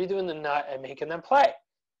frets, redoing the nut, and making them play.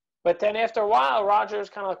 But then after a while, Roger was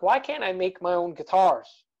kind of like, why can't I make my own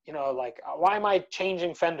guitars? Why am I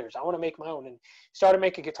changing Fenders? I want to make my own. And he started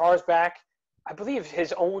making guitars back. I believe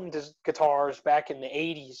his own guitars back in the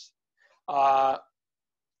 80s,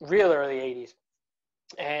 real early 80s,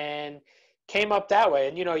 and came up that way.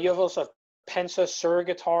 And, you have also Pensa Sur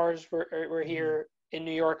guitars were here in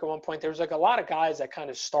New York at one point. There was like a lot of guys that kind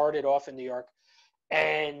of started off in New York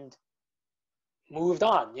and moved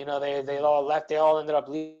on. They all left. They all ended up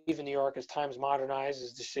leaving New York as times modernized,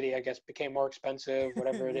 as the city, I guess, became more expensive,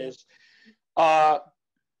 whatever it is. There's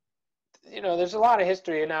a lot of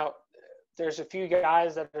history. Now, there's a few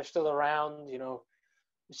guys that are still around.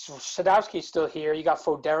 Sadowski's still here. You got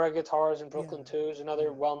Fodera guitars in Brooklyn too. Is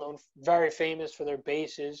another well-known, very famous for their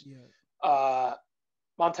basses.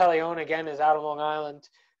 Monteleone again is out of Long Island.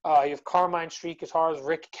 You have Carmine Street guitars,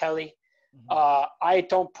 Rick Kelly. I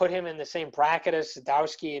don't put him in the same bracket as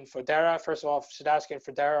Sadowski and Fodera. First of all, Sadowski and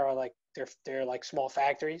Fodera are like they're like small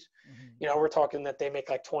factories. We're talking that they make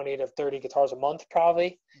like 20 to 30 guitars a month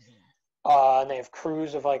probably. And they have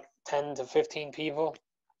crews of like 10 to 15 people.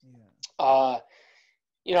 And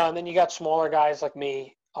then you got smaller guys like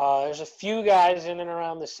me. There's a few guys in and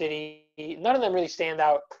around the city. None of them really stand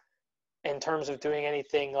out in terms of doing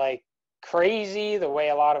anything like crazy the way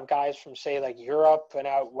a lot of guys from, say, like Europe and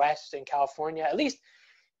out west in California, at least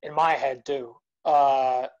in my head, do.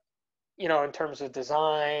 In terms of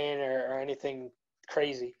design or anything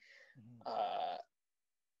crazy.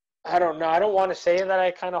 I don't know. I don't want to say that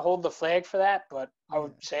I kind of hold the flag for that, but I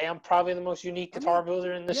would say I'm probably the most unique guitar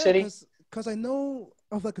builder in the city. Because I know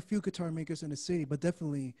of like a few guitar makers in the city, but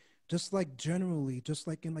definitely just like generally, just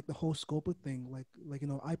like in like the whole scope of thing, like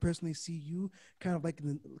I personally see you kind of like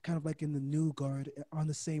in the new guard on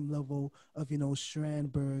the same level of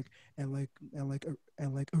Strandberg and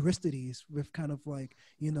Aristides, with kind of like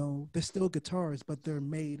they're still guitars, but they're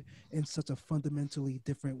made in such a fundamentally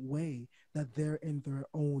different way that they're in their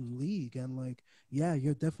own league. And like, yeah,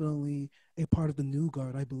 you're definitely a part of the new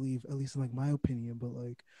guard, I believe, at least in like my opinion. But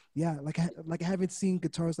like, yeah, I haven't seen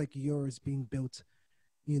guitars like yours being built,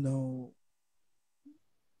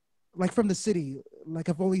 like from the city. Like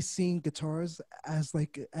I've only seen guitars as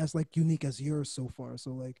unique as yours so far.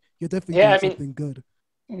 So like you're definitely doing something good.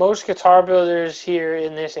 Most guitar builders here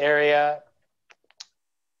in this area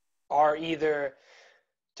are either,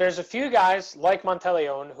 there's a few guys like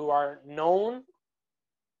Monteleone who are known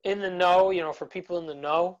in the know, for people in the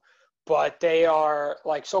know, but they are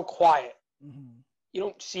like so quiet. You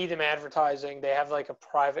don't see them advertising. They have like a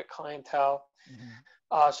private clientele.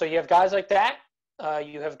 So you have guys like that.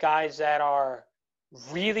 You have guys that are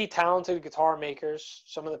really talented guitar makers,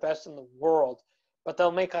 some of the best in the world, but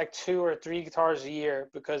they'll make like 2 or 3 guitars a year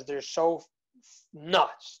because they're so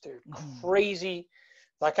nuts. They're crazy.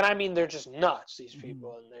 Like, and I mean, they're just nuts, these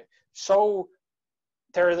people. And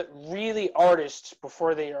they're really artists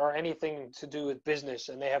before they are anything to do with business,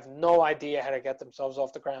 and they have no idea how to get themselves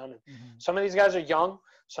off the ground. And some of these guys are young.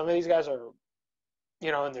 Some of these guys are,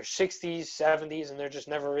 in their 60s, 70s, and they're just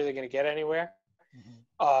never really going to get anywhere.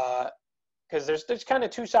 Because there's kind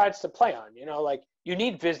of 2 sides to play on, like you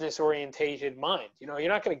need business orientated mind. You're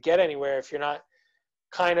not going to get anywhere if you're not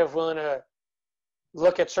kind of willing to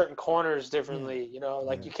look at certain corners differently.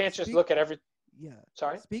 Like you can't just look at every.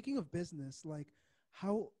 Sorry. Speaking of business, like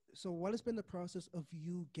what has been the process of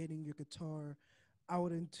you getting your guitar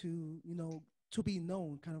out into, to be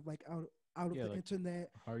known, kind of like out of the internet?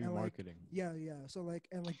 How are you marketing? So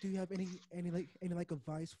do you have any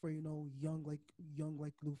advice for young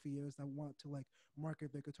luthiers that want to like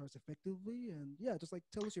market their guitars effectively? And just like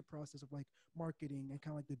tell us your process of like marketing and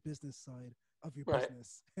kind of like the business side of your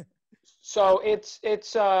business. So it's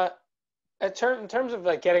in terms of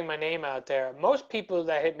like getting my name out there, most people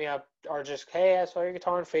that hit me up are just, hey, I saw your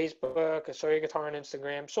guitar on Facebook, I saw your guitar on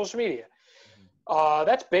Instagram, social media.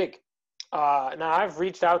 That's big. Now I've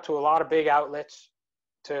reached out to a lot of big outlets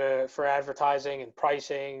for advertising and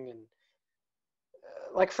pricing, and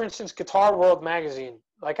like for instance, Guitar World magazine.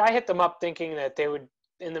 Like I hit them up thinking that they would,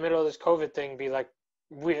 in the middle of this COVID thing, be like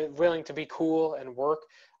willing to be cool and work.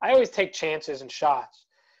 I always take chances and shots,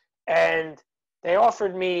 and they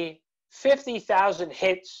offered me 50,000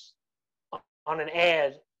 hits on an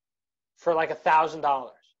ad for like $1,000.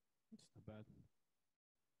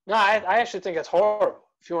 No, I actually think that's horrible,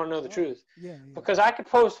 if you want to know the truth. Because I could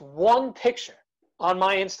post one picture on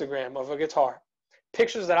my Instagram of a guitar,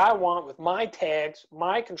 pictures that I want with my tags,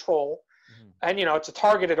 my control, and it's a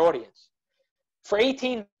targeted audience. For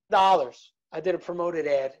 $18, I did a promoted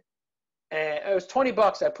ad, and it was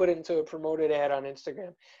 $20. I put it into a promoted ad on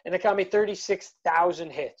Instagram, and it got me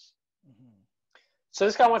 36,000 hits. So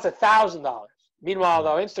this guy wants $1,000. Meanwhile,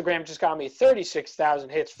 though, Instagram just got me 36,000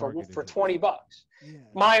 hits for $20.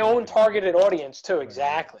 My own targeted audience too,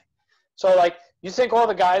 exactly. So like, you think all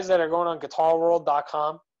the guys that are going on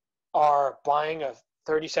GuitarWorld.com are buying a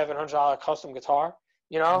 $3,700 custom guitar?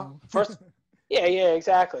 First,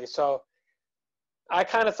 exactly. So I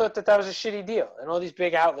kind of thought that was a shitty deal, and all these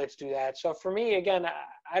big outlets do that. So for me, again,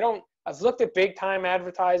 I've looked at big time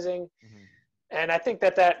advertising, and I think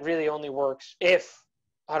that really only works if,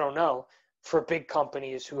 I don't know, for big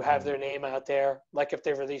companies who have their name out there, like if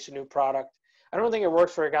they release a new product. I don't think it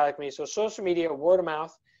works for a guy like me. So social media, word of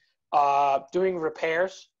mouth, doing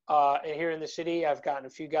repairs. Here in the city, I've gotten a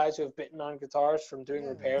few guys who have bitten on guitars from doing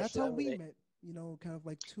repairs. That's how we met, kind of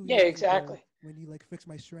like 2 years Yeah, exactly. ago when you like fixed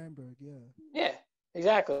my Stramberg. Yeah,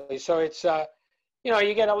 exactly. So it's,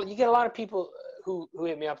 you get a lot of people who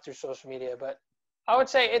hit me up through social media, but I would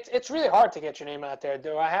say it's really hard to get your name out there.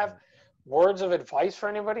 Do I have words of advice for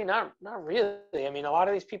anybody? Not really. I mean, a lot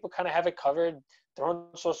of these people kind of have it covered. They're on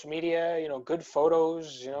social media, good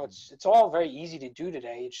photos, it's all very easy to do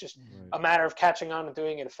today. It's just a matter of catching on and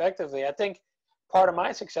doing it effectively. I think part of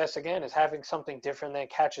my success, again, is having something different that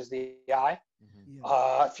catches the eye.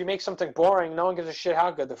 If you make something boring, no one gives a shit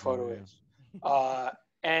how good the photo is.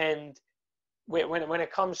 And when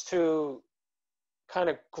it comes to kind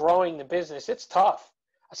of growing the business, it's tough.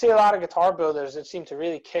 I see a lot of guitar builders that seem to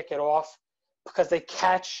really kick it off because they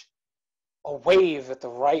catch a wave at the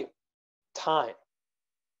right time.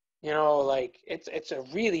 Like it's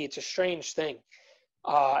a strange thing.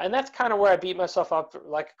 And that's kind of where I beat myself up,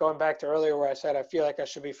 like going back to earlier where I said I feel like I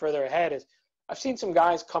should be further ahead, is I've seen some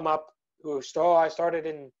guys come up who I started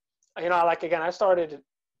in, I started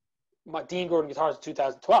my Dean Gordon guitars in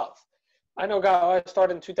 2012. I know guys I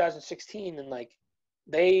started in 2016, and like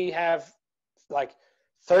they have like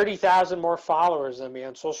 30,000 more followers than me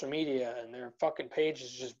on social media, and their fucking page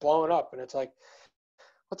is just blowing up, and it's like,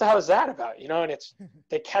 what the hell is that about? And it's,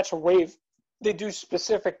 they catch a wave. They do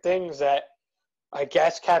specific things that I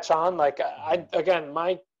guess catch on. Like again,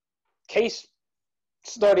 my case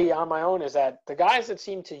study on my own is that the guys that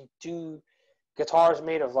seem to do guitars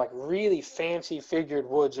made of like really fancy figured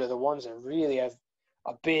woods are the ones that really have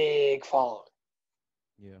a big following.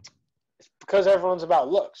 Yeah. It's because everyone's about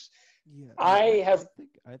looks. Yeah. I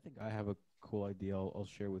think I have a cool idea I'll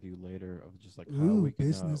share with you later of just like how Ooh, we can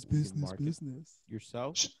business.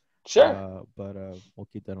 yourself. Sure. But we'll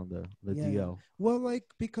keep that on the Yeah. DL. Well, like,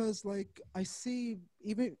 because like I see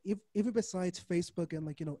even besides Facebook and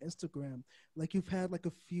like, Instagram, like you've had like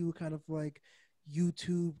a few kind of like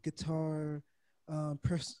YouTube guitar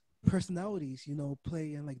personalities, you know,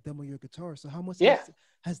 play and like demo your guitar. So how much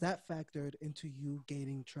has that factored into you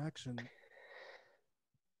gaining traction?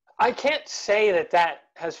 I can't say that that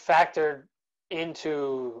has factored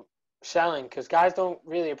into selling, because guys don't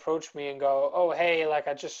really approach me and go, "Oh, hey, like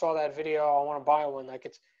I just saw that video, I want to buy one."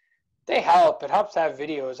 Like they help. It helps to have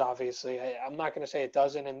videos, obviously. I'm not going to say it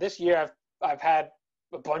doesn't. And this year, I've had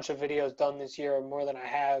a bunch of videos done this year, more than I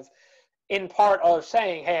have, in part of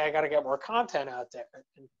saying, "Hey, I got to get more content out there."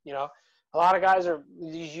 And, you know, a lot of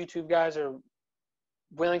these YouTube guys are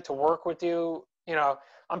willing to work with you. You know,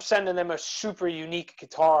 I'm sending them a super unique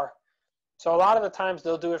guitar. So a lot of the times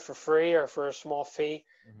they'll do it for free or for a small fee.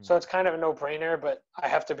 Mm-hmm. So it's kind of a no-brainer, but I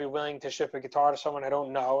have to be willing to ship a guitar to someone I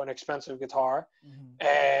don't know, an expensive guitar. Mm-hmm.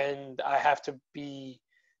 And I have to be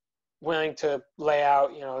willing to lay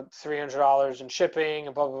out, you know, $300 in shipping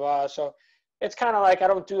and blah, blah, blah. So it's kind of like I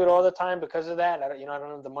don't do it all the time because of that. I don't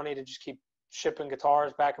have the money to just keep shipping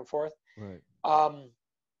guitars back and forth. Right.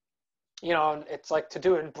 You know, it's like to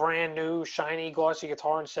do a brand new, shiny, glossy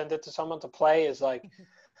guitar and send it to someone to play is like,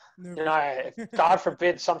 you know, if God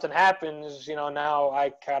forbid something happens, you know, now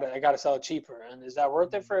I gotta sell it cheaper. And is that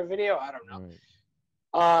worth it for a video? I don't know.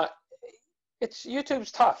 Right. It's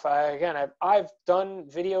YouTube's tough. I've done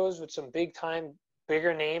videos with some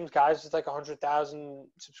bigger names, guys with like 100,000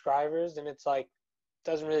 subscribers, and it's like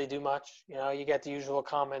doesn't really do much. You know, you get the usual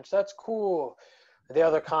comments, "That's cool." The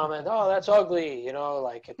other comment, "Oh, that's ugly." You know,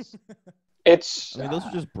 like it's. I mean, those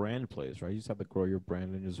are just brand plays, right? You just have to grow your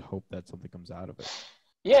brand and just hope that something comes out of it.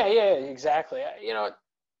 Yeah, exactly. You know,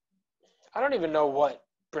 I don't even know what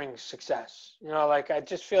brings success. You know, like I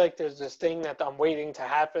just feel like there's this thing that I'm waiting to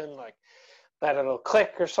happen, like that it'll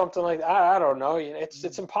click or something like that. I don't know.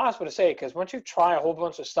 It's impossible to say, because once you try a whole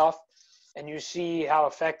bunch of stuff and you see how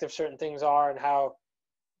effective certain things are and how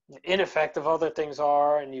ineffective other things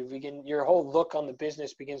are, and your whole look on the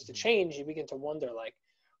business begins to change, you begin to wonder, like,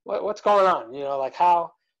 what's going on? You know, like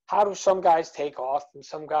how do some guys take off and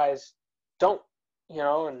some guys don't? You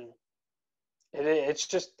know, and it's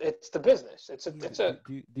the business.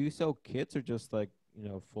 Do you sell kits or just like, you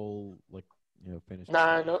know, full, like, you know, finished?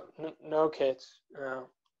 Nah, no kits. No,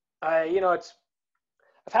 I've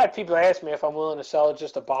had people ask me if I'm willing to sell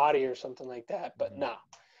just a body or something like that, but no.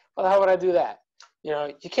 Well, how would I do that? You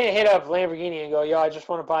know, you can't hit up Lamborghini and go, "Yo, I just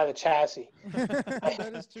want to buy the chassis."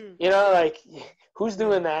 That is true. You know, like, who's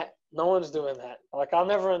doing that? No one's doing that. Like, I'll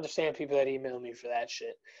never understand people that email me for that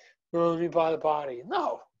shit. "Well, let me buy the body."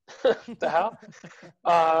 No. The hell?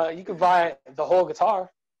 You could buy the whole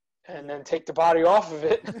guitar and then take the body off of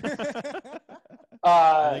it.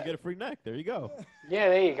 And they get a free neck. There you go. Yeah,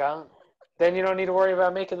 there you go. Then you don't need to worry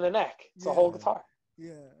about making the neck. It's a whole guitar.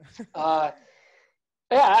 Yeah.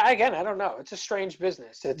 Yeah, again, I don't know. It's a strange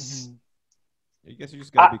business. It's. I guess you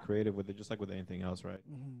just gotta be creative with it, just like with anything else, right?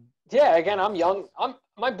 Yeah, again, I'm young.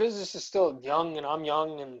 My business is still young, and I'm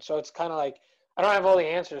young, and so it's kind of like I don't have all the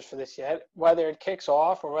answers for this yet. Whether it kicks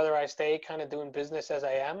off or whether I stay kind of doing business as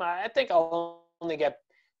I am, I think I'll only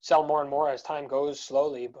sell more and more as time goes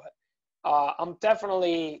slowly. But I'm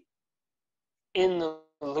definitely in the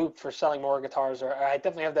loop for selling more guitars, or I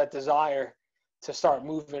definitely have that desire to start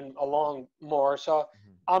moving along more. So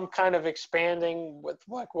I'm kind of expanding with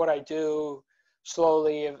like what I do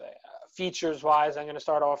slowly. Features wise, I'm going to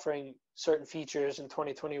start offering certain features in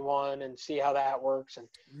 2021 and see how that works. And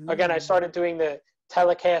again, I started doing the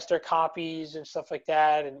Telecaster copies and stuff like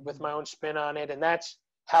that, and with my own spin on it, and that's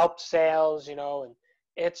helped sales, you know. And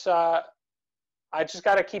it's I just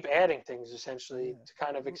got to keep adding things essentially to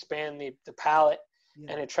kind of expand the palette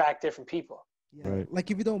and attract different people. Yeah. Right.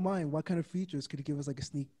 Like, if you don't mind, what kind of features could you give us, like a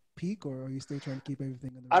sneak peek, or are you still trying to keep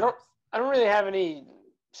everything in the I don't really have any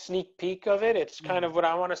sneak peek of it. It's kind of what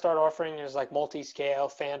I want to start offering is like multi-scale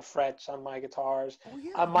fan frets on my guitars. Oh,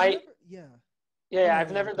 yeah. I might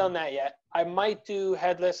I've never okay. done that yet. I might do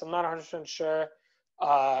headless. I'm not 100% sure.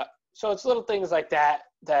 So it's little things like that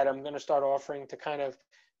I'm going to start offering to kind of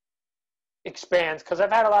expand, because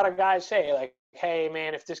I've had a lot of guys say, like, "Hey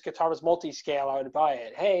man, if this guitar was multi-scale, I would buy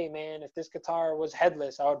it. Hey man, if this guitar was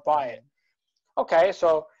headless, I would buy it." Okay,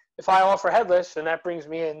 so if I offer headless, then that brings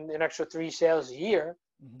me in an extra 3 sales a year.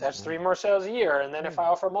 That's 3 more sales a year. And then if I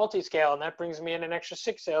offer multi-scale, and that brings me in an extra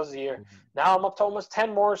 6 sales a year, now I'm up to almost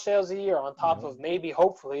 10 more sales a year on top of maybe,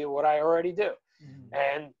 hopefully, what I already do.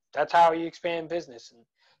 And that's how you expand business. And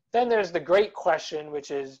then there's the great question,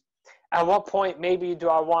 which is, at what point maybe do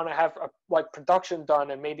I want to have like production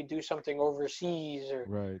done and maybe do something overseas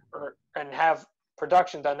and have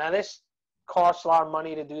production done? Now, this costs a lot of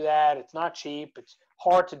money to do that. It's not cheap. It's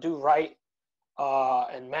hard to do right.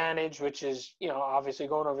 and manage, which is, obviously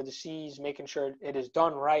going over the seas, making sure it is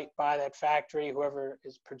done right by that factory, whoever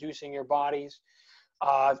is producing your bodies. Do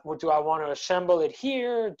I want to assemble it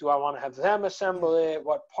here? Do I want to have them assemble it?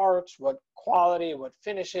 What parts, what quality, what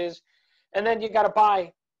finishes? And then you got to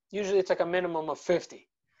buy, usually it's like a minimum of 50.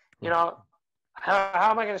 How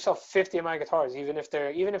am I going to sell 50 of my guitars, even if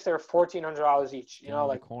they're $1,400 each?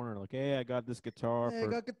 Like corner, like, hey, I got this guitar for I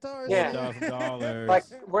got guitars. $1,000. Like,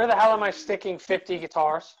 where the hell am I sticking 50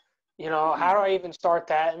 guitars? How do I even start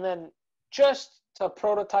that? And then just to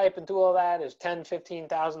prototype and do all that is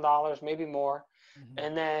 $10,000-$15,000, maybe more. Mm-hmm.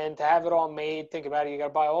 And then to have it all made, think about it. You got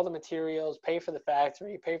to buy all the materials, pay for the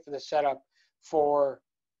factory, pay for the setup for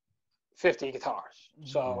 50 guitars.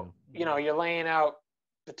 So, you're laying out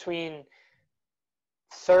between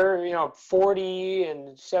 $40,000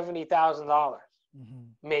 and $70,000,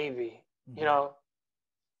 maybe,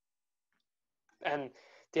 and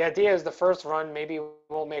the idea is the first run maybe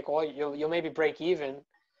won't make you'll maybe break even,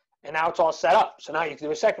 and now it's all set up. So now you can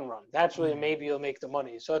do a second run. That's really maybe you'll make the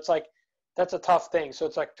money. So it's like, that's a tough thing. So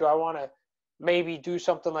it's like, do I want to maybe do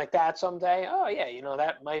something like that someday? Oh yeah,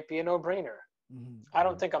 that might be a no-brainer. I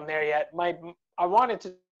don't think I'm there yet. I wanted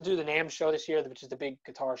to do the NAMM show this year, which is the big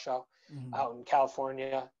guitar show out in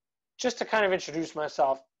California, just to kind of introduce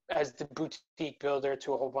myself as the boutique builder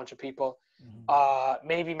to a whole bunch of people.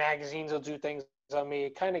 Maybe magazines will do things on me,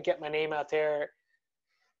 kind of get my name out there.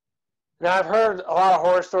 Now, I've heard a lot of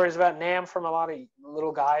horror stories about NAMM from a lot of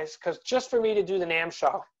little guys, because just for me to do the NAMM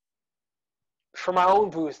show, for my own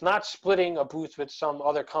booth, not splitting a booth with some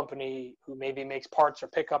other company who maybe makes parts or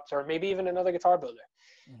pickups, or maybe even another guitar builder,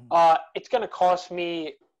 it's going to cost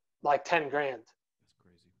me like $10,000. That's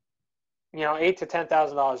crazy. $8,000 to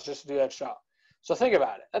 $10,000 just to do that show. So think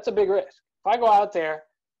about it. That's a big risk. If I go out there,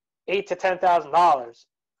 $8,000 to $10,000,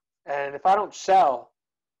 and if I don't sell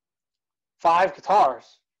 5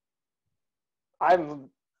 guitars, I'm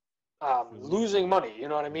losing money. You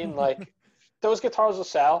know what I mean? Like, those guitars will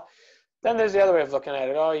sell. Then there's the other way of looking at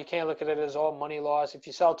it. Oh, you can't look at it as all money loss. If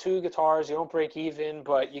you sell 2 guitars, you don't break even,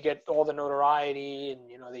 but you get all the notoriety and,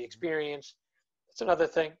 the experience. It's another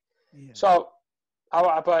thing. Yeah. So,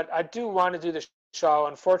 but I do want to do the show.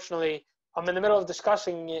 Unfortunately, I'm in the middle of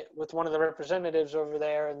discussing it with one of the representatives over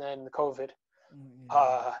there, and then the COVID.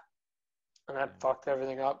 And that fucked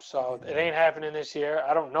everything up. So it ain't happening this year.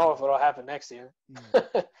 I don't know if it'll happen next year.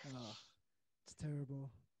 It's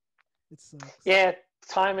terrible. It sucks. Yeah.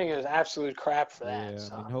 Timing is absolute crap for that. Yeah,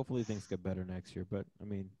 so. I mean, hopefully things get better next year, but I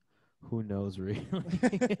mean, who knows really?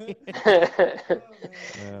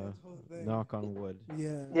 Knock on wood.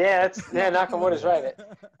 Knock on wood is right.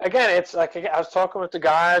 Again, it's like, I was talking with the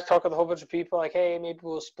guys, talking with a whole bunch of people, like, hey, maybe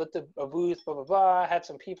we'll split a booth, blah, blah, blah. I had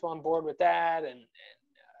some people on board with that, and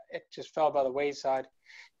it just fell by the wayside.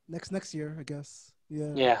 Next year, I guess.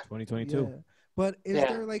 Yeah. 2022. Yeah. But is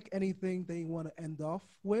there like anything that you want to end off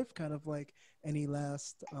with? Kind of like any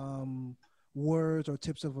last words or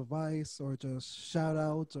tips of advice, or just shout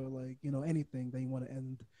outs, or like, anything that you want to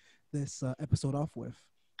end this episode off with?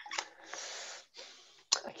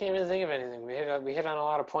 I can't really think of anything. We hit on a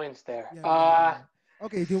lot of points there.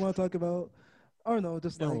 Okay, do you want to talk about, or no,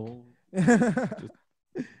 just like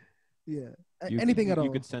anything at all.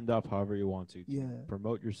 You could send off however you want to.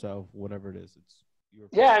 Promote yourself, whatever it is. It's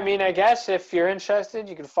I mean, I guess if you're interested,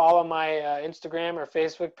 you can follow my Instagram or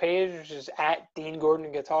Facebook page, which is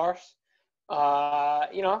 @DeanGordonGuitars.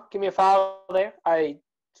 Give me a follow there. I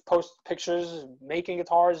post pictures making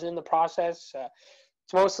guitars in the process.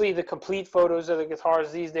 It's mostly the complete photos of the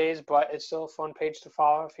guitars these days, but it's still a fun page to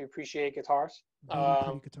follow if you appreciate guitars.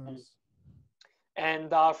 Guitars. And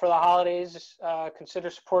for the holidays, consider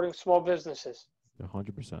supporting small businesses.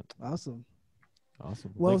 100%.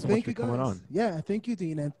 Awesome. Well, thank you guys. Coming on. Yeah, thank you,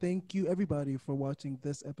 Dean, and thank you everybody for watching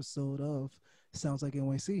this episode of Sounds Like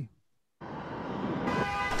NYC.